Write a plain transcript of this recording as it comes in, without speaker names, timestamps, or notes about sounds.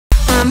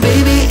on,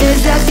 baby,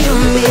 it's just you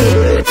and me.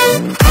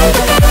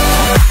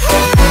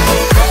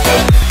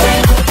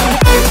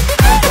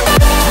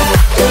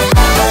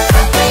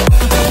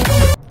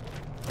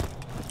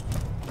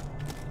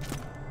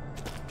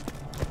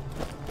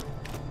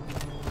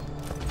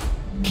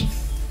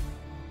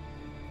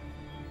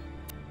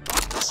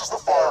 This is the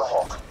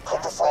Firehalk.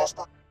 Come to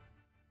Frostburg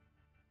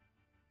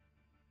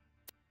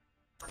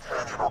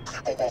Canyon or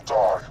people will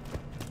die.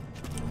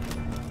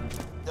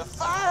 The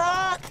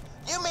Firehawk?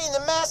 You mean the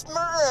masked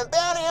murderer and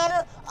bounty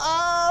hunter?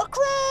 Oh,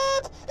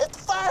 crap! If the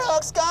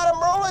Firehawk's got him,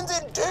 Roland's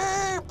in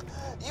deep!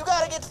 You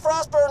gotta get to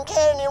Frostburn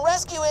Canyon and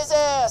rescue his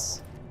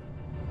ass!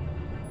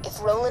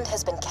 If Roland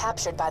has been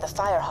captured by the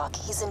Firehawk,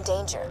 he's in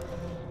danger.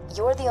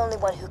 You're the only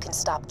one who can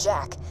stop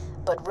Jack,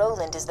 but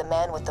Roland is the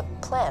man with the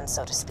plan,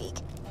 so to speak.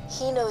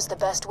 He knows the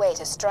best way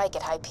to strike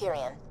at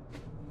Hyperion.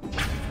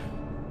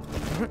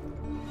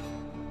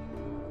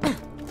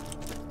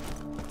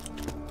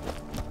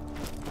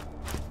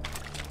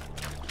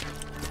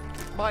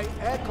 My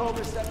echo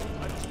reception.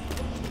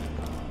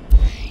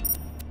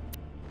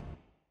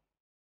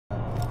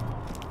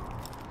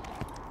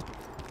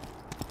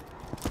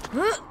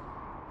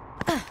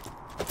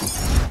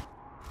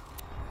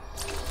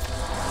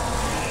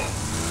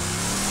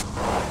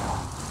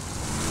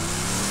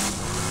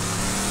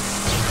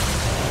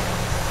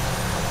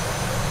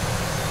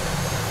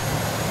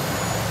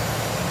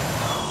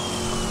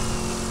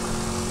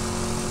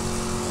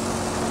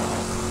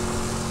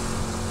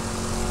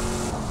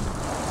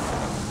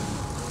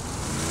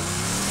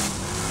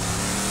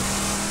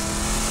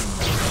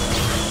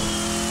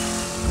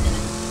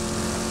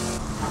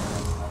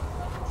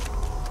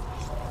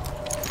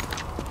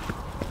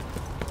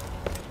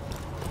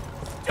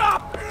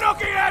 Stop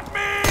looking at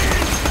me!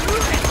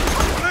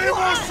 Leave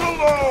us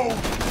alone!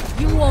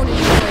 You won't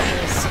enjoy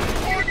this.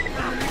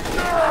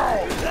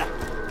 Now!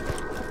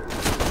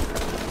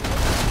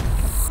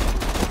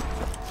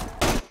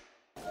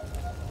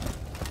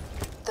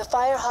 The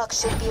Firehawk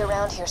should be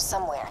around here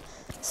somewhere.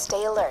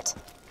 Stay alert.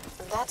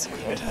 That's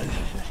weird.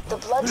 The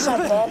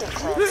Bloodshot Bandit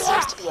clan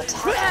seems to be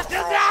attacking the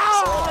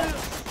Firehawk's lair.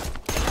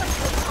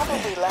 They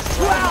probably left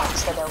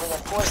landmarks for their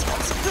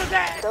reinforcements.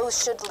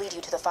 Those should lead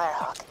you to the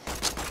Firehawk.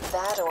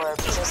 That or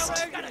just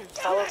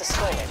follow the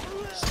stream.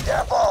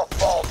 Step off,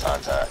 Vault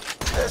Hunter.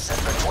 This is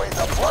between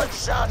the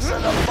Bloodshots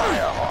and the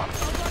Firehawk.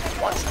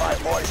 Once my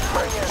boys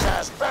bring his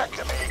ass back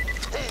to me,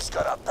 he's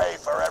gonna pay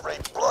for every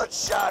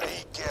Bloodshot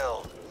he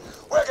killed.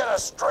 We're gonna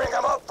string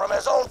him up from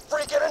his own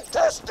freaking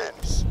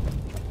intestines.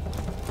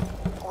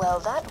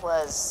 Well, that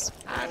was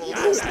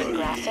needlessly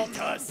graphic.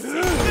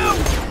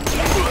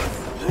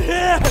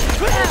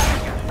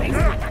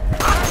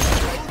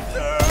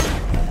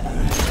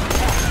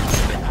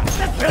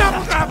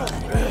 Double gravel!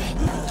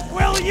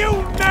 Will you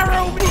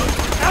narrow me?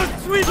 How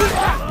sweet!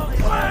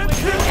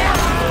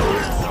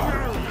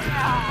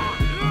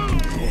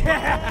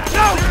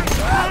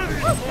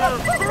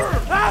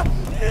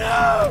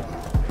 No!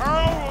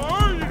 How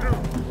are you?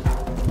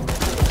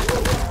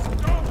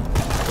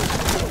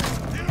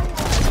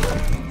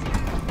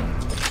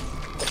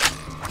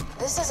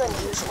 This is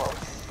unusual.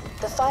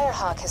 The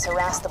Firehawk has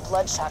harassed the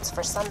Bloodshots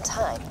for some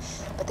time,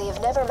 but they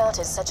have never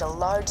mounted such a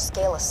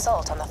large-scale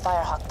assault on the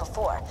Firehawk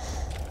before.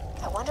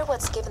 I wonder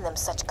what's given them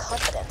such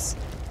confidence.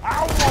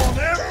 I want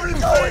everything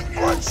Keep going, you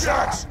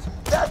Bloodshots!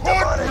 That Put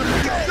demonic me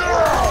gang down!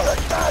 will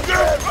the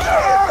goddamn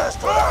very best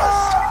with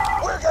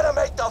us! We're gonna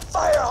make the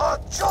Firehawk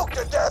choke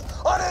to death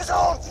on his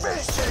own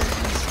feces!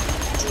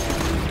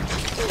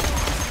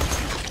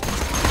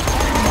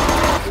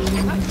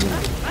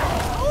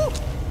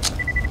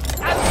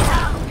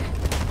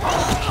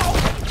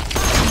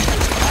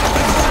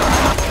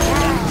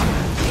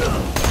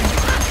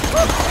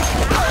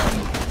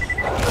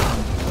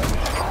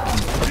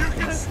 You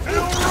can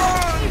still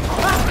run!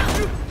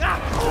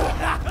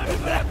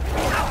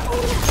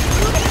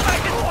 I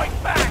can point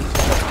back!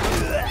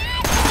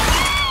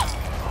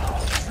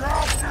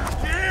 Drop your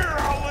gear,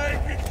 I'll let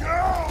you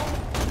go!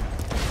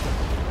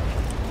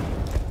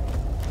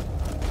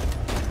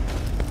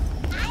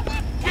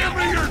 Give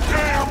me your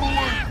damn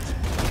loot!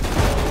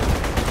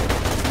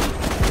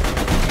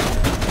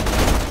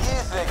 You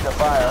think the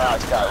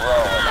Firehawk's got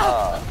rolling,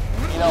 huh?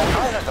 You know, I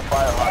heard the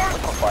Firehawk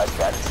liquefies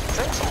gadgets and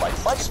drinks them like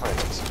flight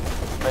springs.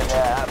 But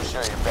yeah, I'm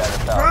sure you're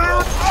better about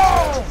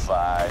Roland.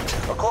 Fine.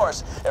 Of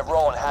course, if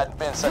Roland hadn't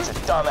been such a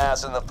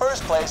dumbass in the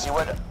first place, he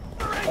would...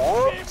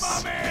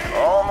 Whoops!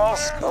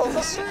 Almost spilled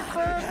the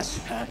secret.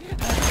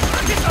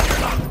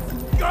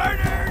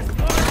 Garters!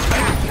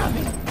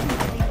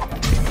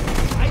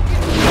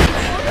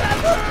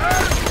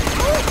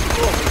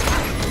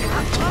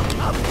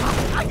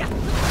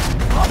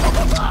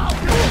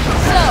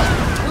 So,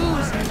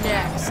 who's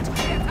next?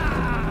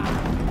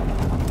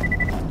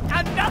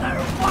 Another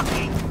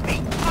fucking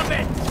meat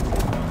puppet!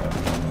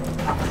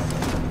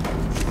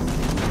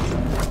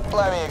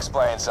 Let me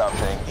explain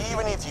something.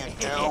 Even if you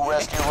do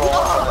rescue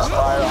Roland from this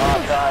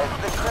Firehawk guy,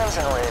 the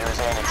Crimson Raiders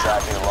ain't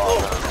exactly long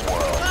in this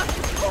world.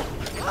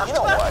 You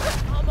know what?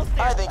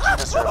 I think you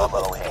deserve a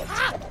little hint.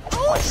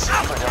 My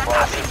secret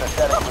involves your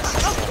pathetic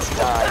resistance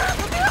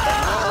died.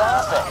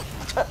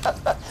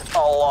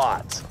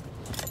 lot.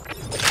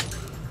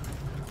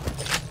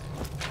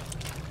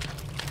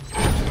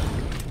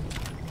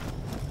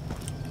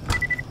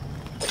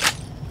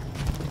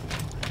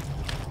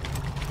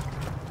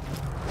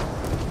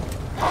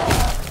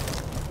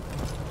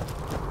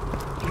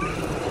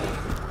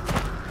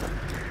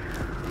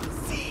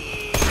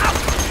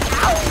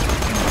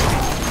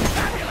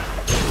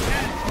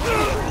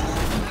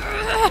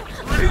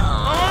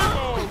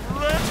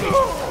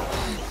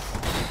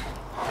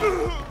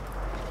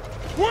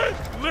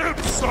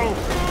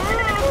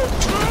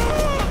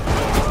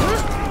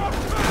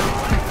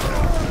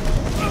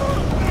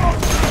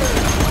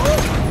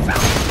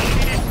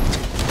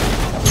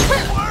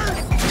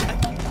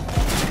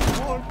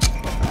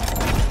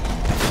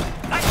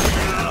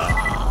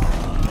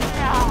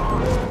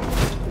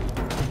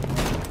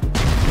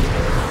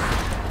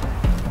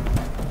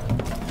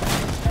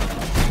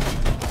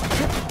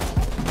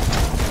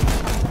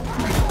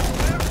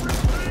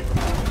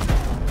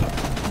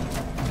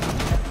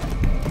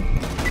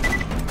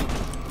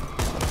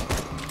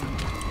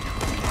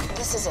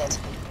 This is it.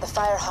 The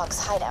Firehalk's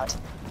hideout.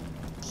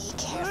 Be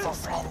careful,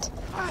 friend.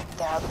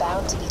 There are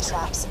bound to be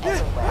traps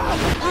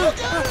everywhere.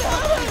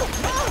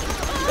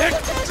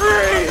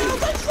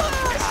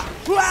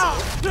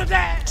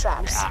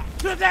 Traps.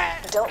 Don't let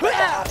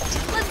that happen to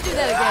you. Let's do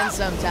that again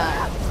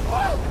sometime.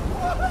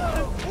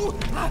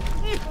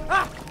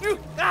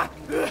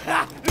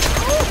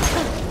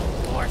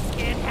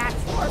 Foreskin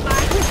hats for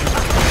life.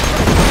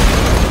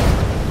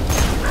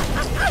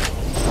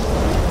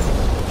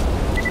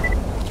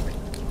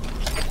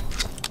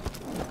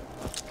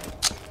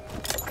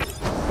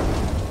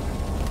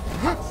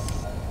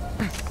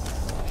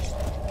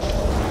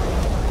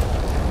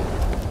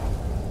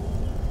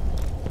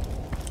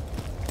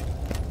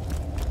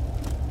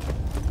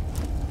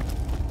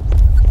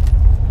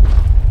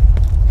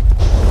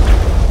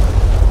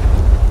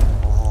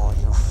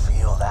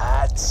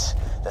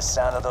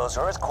 Those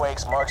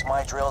earthquakes marks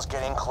my drills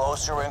getting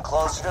closer and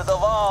closer to the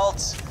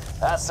vault.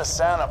 That's the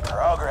sound of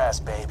progress,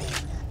 baby.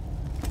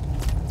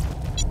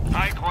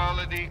 High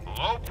quality,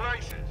 low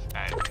prices,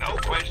 and no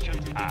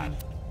questions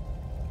asked.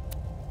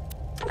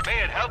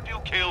 May it help you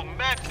kill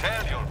men.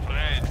 Tell your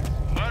friends.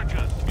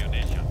 Purchase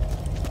munitions.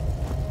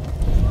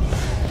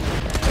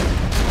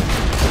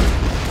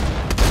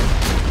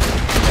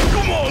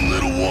 Come on,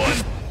 little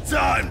one!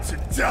 Time to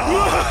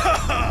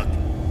die!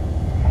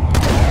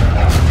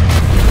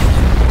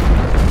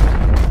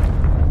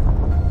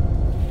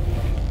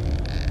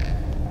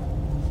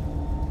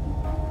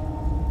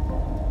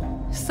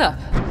 Sup?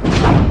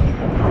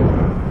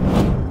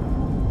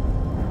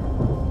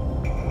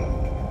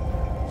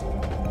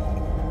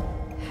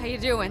 How you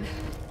doing?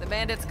 The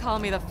bandits call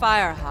me the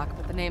Firehawk,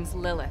 but the name's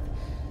Lilith.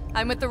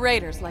 I'm with the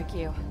Raiders, like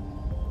you.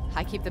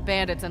 I keep the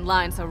bandits in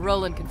line so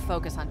Roland can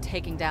focus on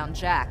taking down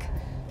Jack.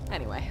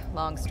 Anyway,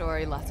 long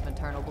story, lots of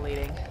internal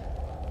bleeding.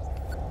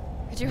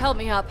 Could you help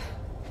me up?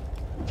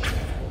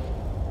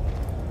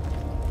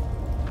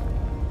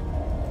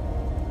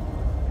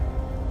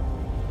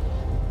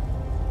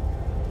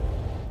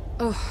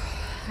 Oh,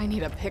 I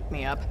need a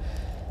pick-me-up.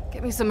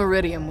 Get me some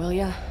iridium, will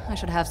ya? I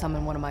should have some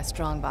in one of my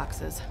strong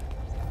boxes.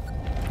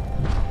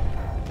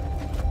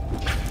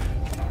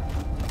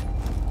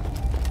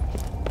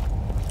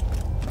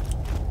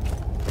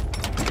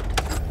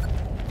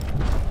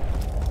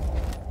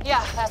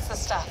 Yeah, that's the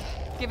stuff.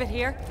 Give it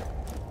here.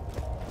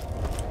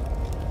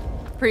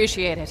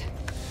 Appreciate it.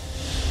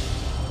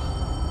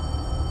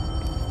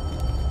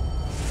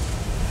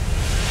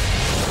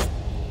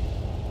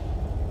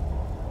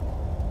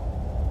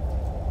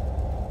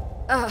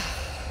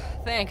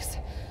 Thanks.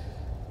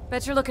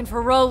 Bet you're looking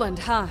for Roland,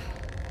 huh?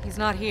 He's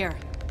not here.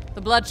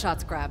 The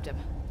Bloodshots grabbed him.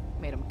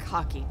 Made him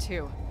cocky,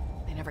 too.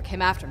 They never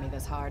came after me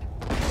this hard.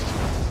 They're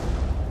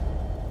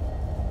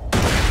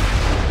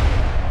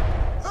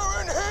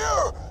in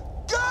here!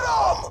 Get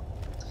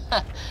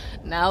them!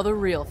 Now the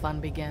real fun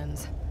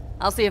begins.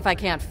 I'll see if I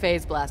can't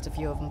phase blast a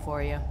few of them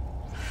for you.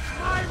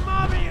 My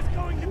mommy is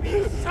going to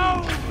be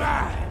so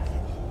mad!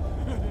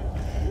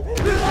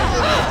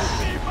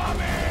 Me,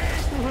 mommy!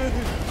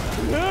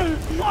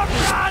 More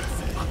shots!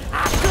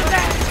 After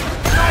that,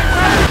 my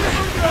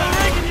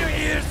ring in your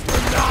ears for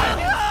now!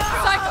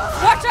 Psycho,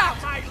 watch out!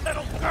 My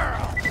little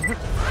girl!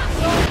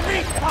 Don't be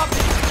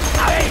puppy!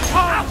 Stay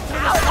home to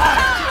the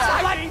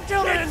side! Like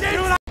children do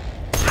not...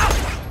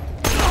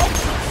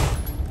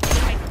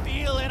 I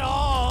feel it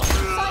all!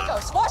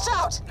 Psychos, watch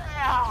out!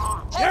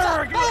 Hands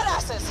up,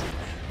 badasses!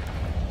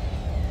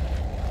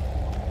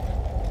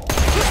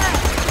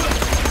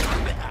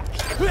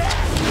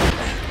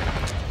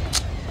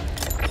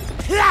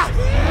 Stop!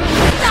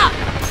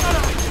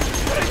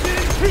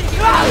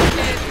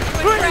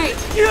 Great!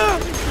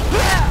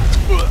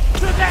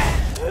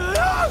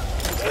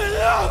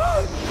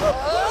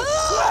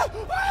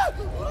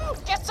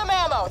 Get some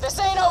ammo! This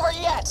ain't over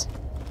yet!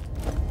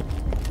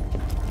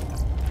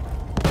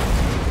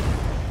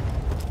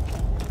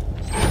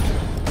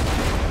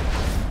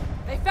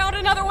 They found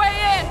another way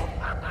in!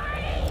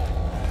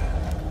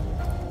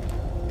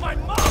 My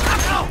mom!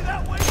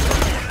 That way!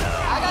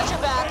 I got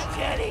your back.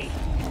 Jenny!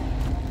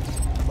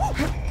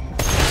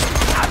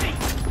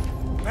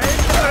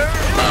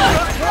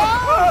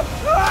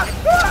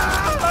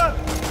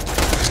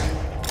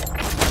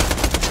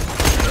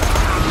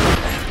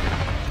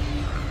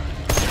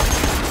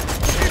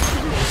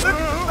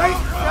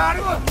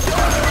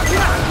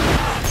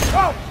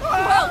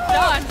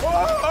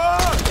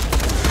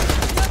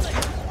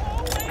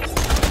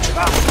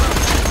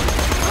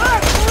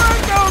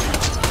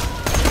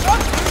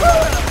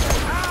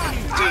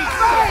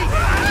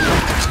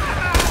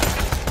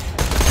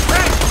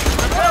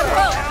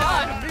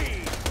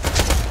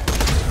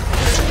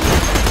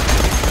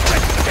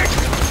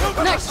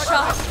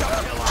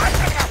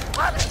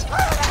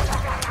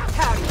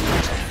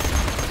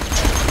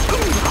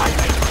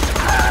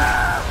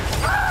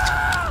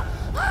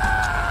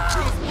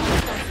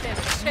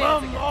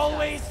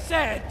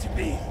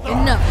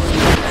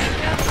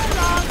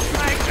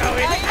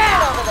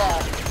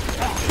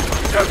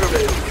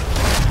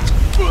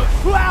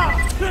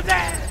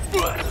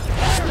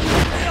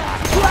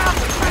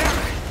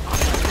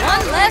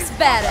 One less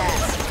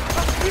badass.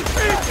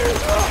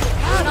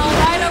 Doing all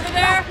right over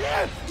there?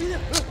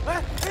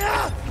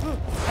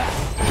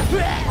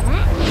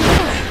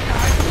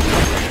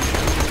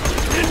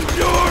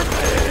 Endure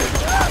me!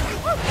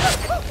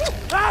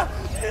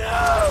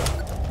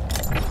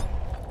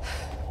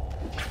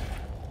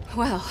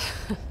 Well,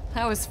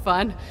 that was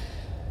fun.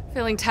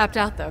 Feeling tapped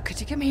out, though. Could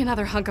you give me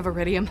another hunk of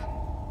iridium?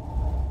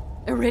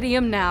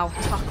 Iridium now.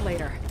 Talk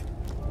later.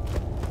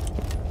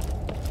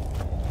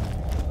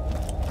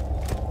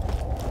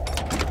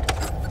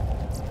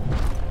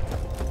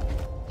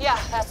 Yeah,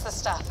 that's the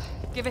stuff.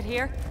 Give it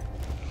here.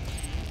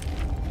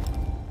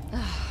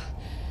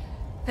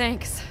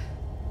 Thanks.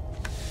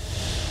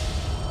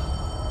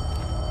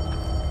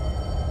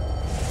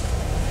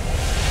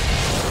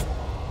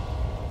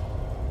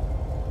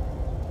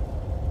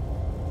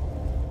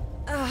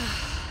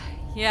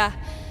 Yeah.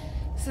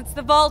 Since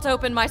the vault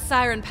opened, my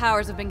siren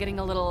powers have been getting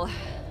a little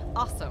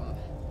awesome.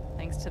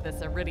 Thanks to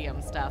this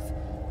iridium stuff.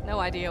 No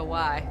idea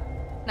why.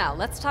 Now,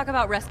 let's talk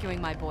about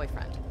rescuing my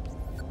boyfriend.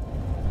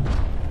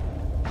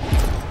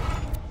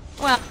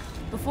 Well,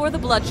 before the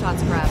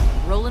Bloodshots grabbed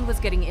him, Roland was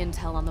getting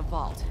intel on the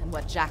vault and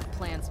what Jack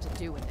plans to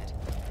do with it.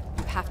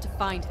 You have to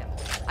find him.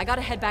 I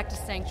gotta head back to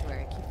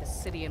Sanctuary, keep the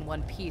city in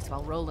one piece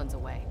while Roland's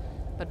away.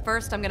 But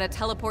first, I'm gonna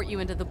teleport you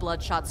into the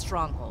Bloodshot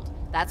stronghold.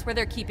 That's where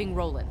they're keeping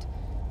Roland.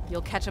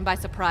 You'll catch him by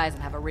surprise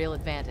and have a real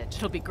advantage.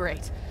 It'll be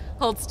great.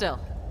 Hold still.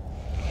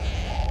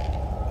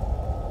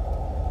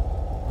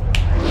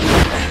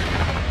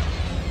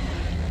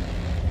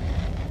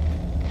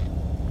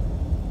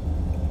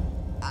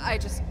 I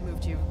just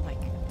moved you like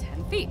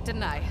 10 feet,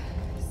 didn't I?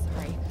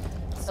 Sorry.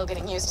 Still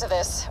getting used to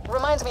this.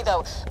 Reminds me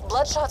though,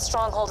 Bloodshot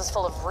Stronghold is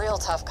full of real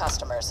tough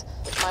customers.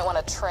 You might want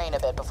to train a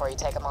bit before you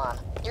take them on.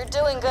 You're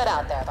doing good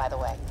out there, by the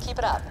way. Keep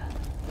it up.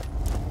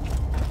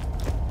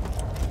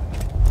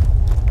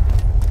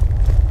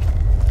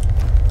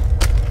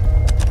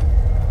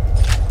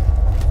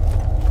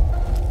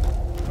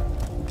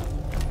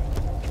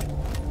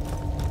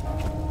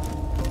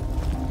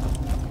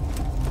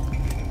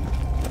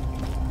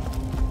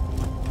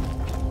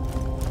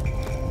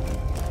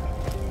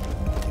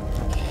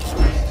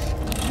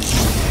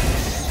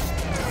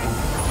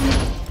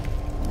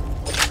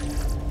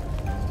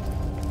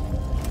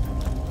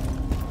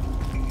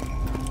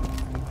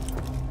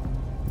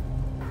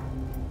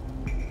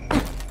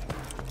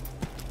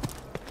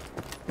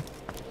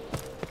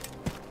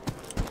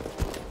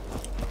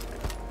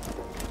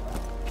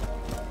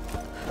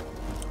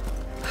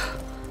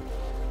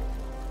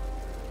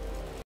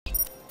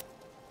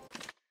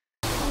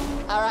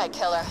 Alright,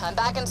 Killer. I'm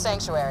back in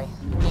Sanctuary.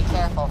 Be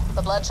careful.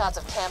 The Bloodshots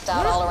have camped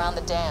out all around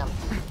the dam.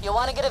 You'll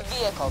want to get a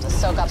vehicle to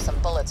soak up some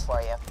bullets for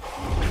you.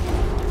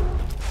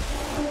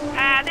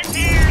 This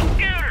here's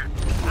Scooter.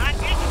 I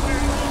think it's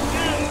very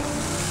good.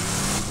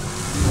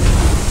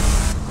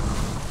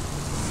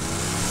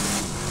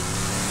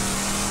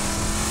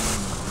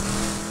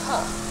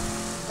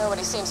 Huh.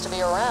 Nobody seems to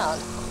be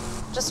around.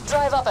 Just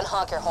drive up and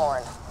honk your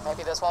horn.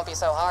 Maybe this won't be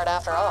so hard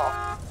after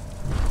all.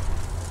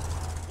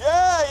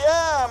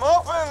 Yeah, I'm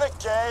opening the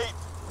gate.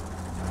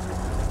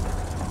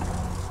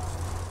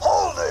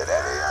 Hold it,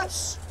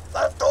 idiots!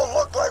 That don't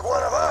look like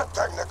one of our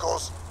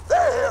technicals.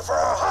 They're here for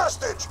our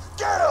hostage.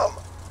 Get them!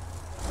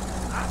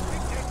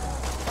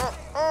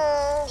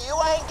 You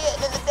ain't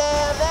getting in the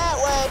dam that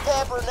way,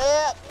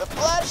 Pepperneck. The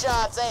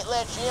Bloodshots ain't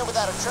let you in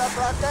without a truck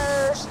like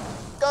theirs.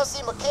 Go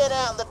see McKenna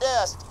out in the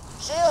dust.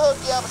 She'll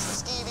hook you up with some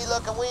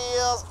skeevy-looking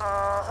wheels.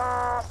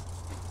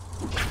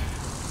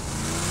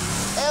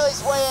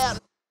 Ellie's way out.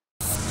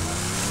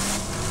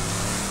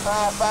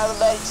 Finally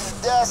made it to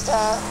the dust,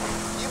 huh?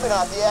 You've been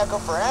off the echo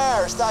for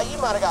hours. Thought you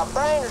might have got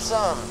brain or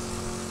something.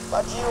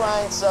 But you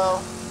ain't,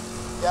 so.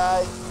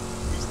 Guy,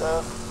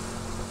 stuff.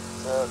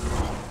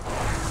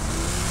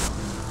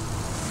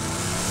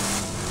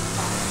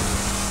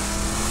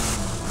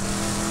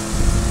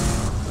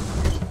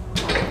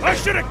 I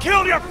should have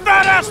killed your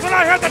fat ass when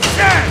I had the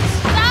chance!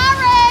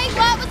 Sorry!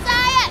 What was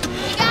that?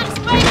 We gotta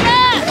speed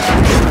up!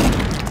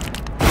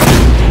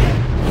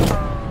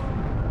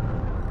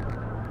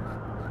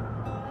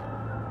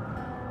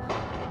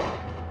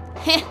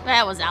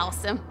 That was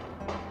awesome.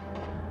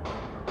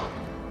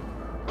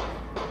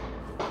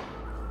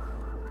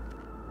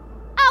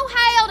 Oh,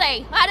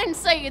 howdy! I didn't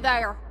see you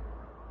there.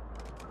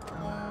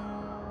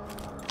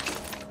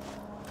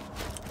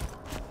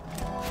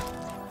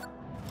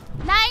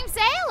 Name's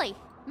Ellie.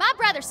 My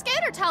brother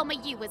Scooter told me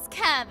you was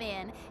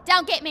coming.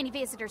 Don't get many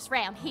visitors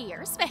round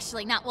here,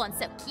 especially not one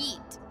so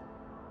cute.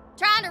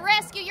 Trying to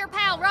rescue your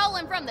pal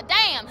Roland from the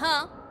dam,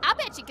 huh? I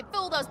bet you could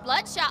fool those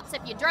Bloodshots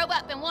if you drove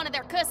up in one of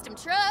their custom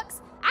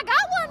trucks. I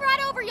got one right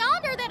over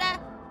yonder that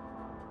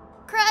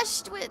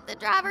crushed with the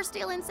driver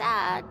still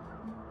inside.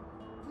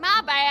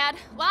 My bad.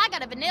 Well, I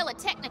got a vanilla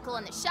technical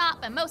in the shop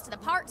and most of the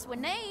parts we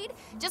need.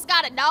 Just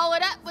gotta doll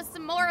it up with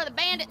some more of the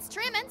bandits'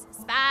 trimmings.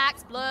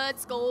 Spikes, blood,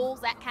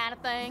 skulls, that kind of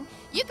thing.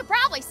 You could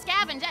probably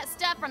scavenge that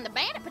stuff from the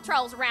bandit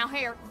patrols around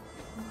here.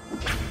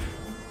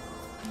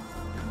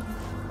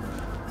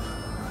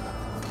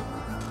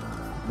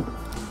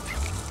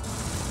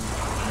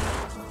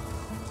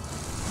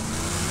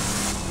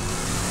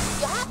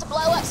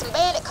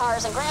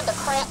 cars and grab the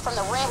crap from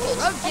the wreckage.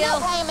 And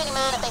don't pay them any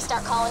mind if they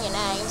start calling you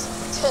names.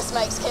 Just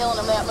makes killing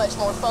them that much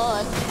more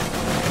fun.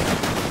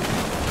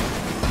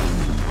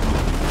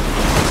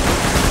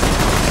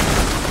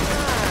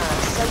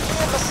 So you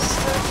and my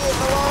sister are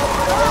getting along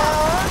pretty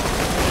well, huh?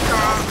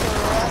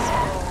 That's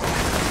cool.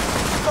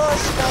 Of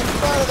course, you make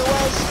fun of the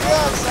way she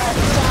looks like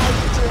it's tied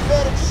you to a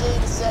vending machine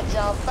to set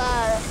you on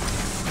fire.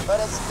 But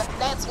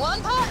that's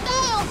one part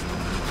down.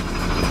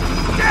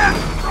 Get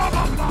from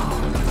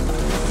above!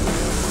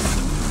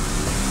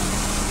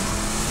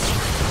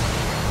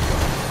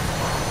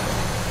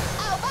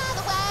 Oh, by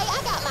the way, I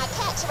got my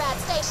catch-a-ride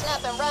station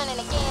up and running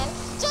again.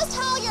 Just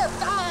haul your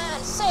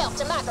fine self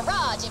to my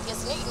garage if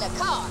you're needing a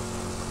car.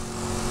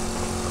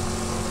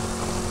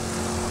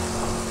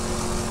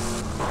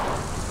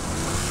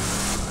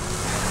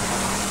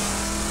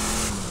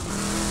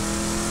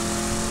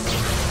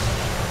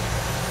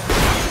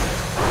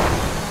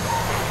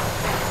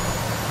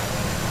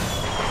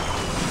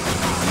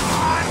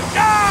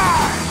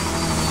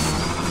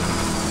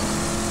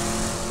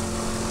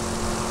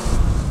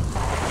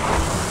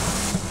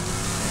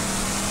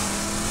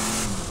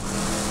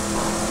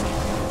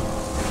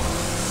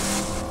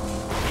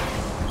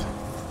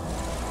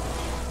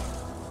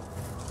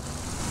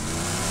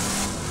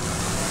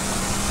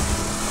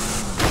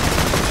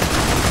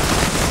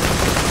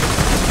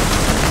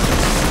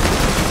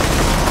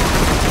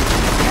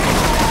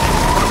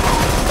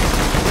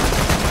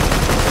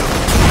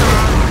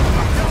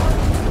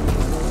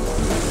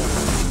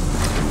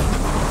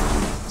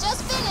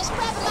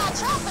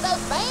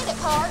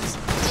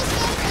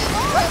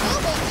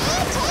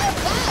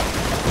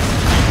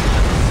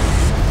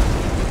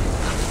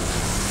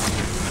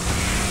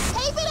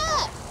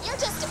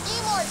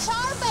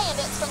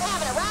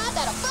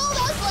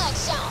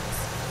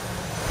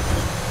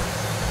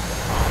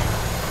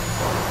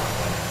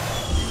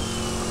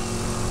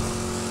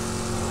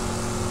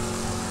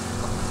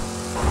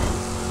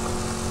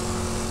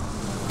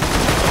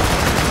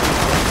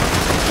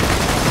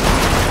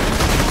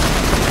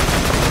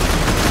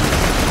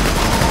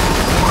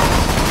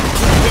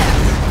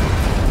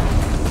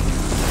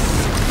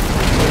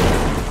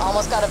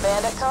 Got a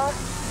bandit car?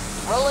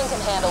 Roland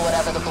can handle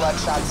whatever the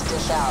bloodshots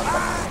dish out,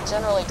 but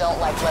generally don't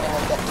like letting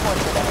them get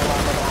tortured any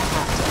longer than I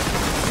have to.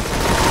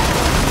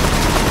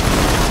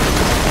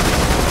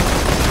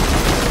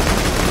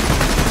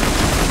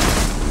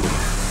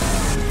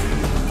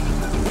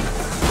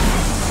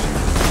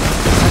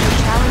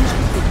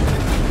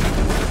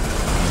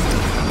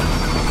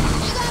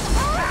 You got the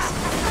parts?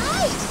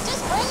 Right!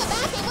 Just bring it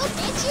back and we'll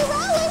get you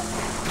rolling!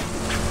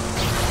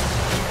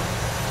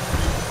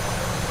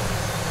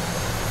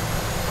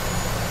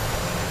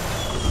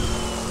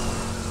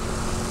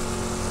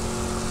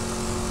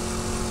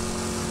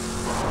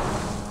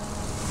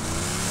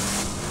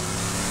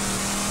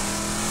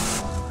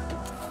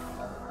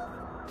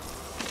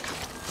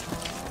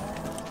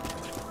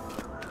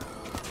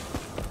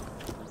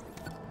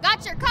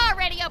 Your car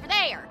ready over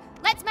there.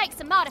 Let's make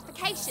some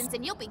modifications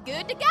and you'll be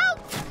good to go.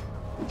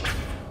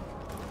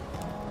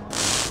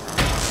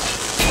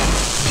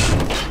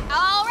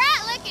 All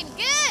right, looking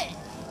good.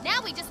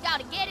 Now we just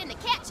gotta get in the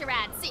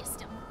catch-a-ride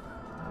system.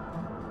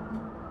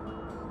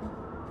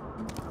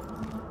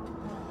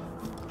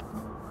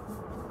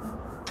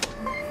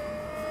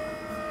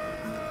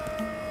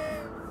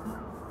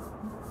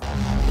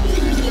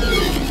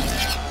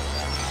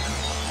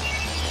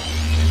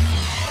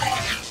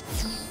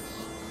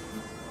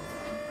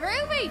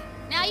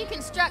 Now you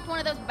construct one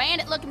of those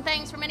bandit-looking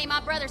things from any of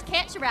my brother's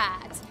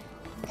catch-a-rides.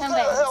 Come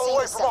back and see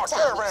away from our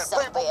caravan,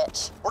 people.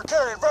 We're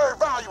carrying very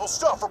valuable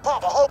stuff for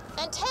Papa Hope.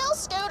 And tell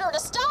Scooter to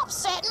stop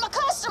setting my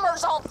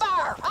customers on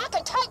fire. I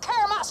can take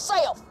care of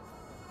myself.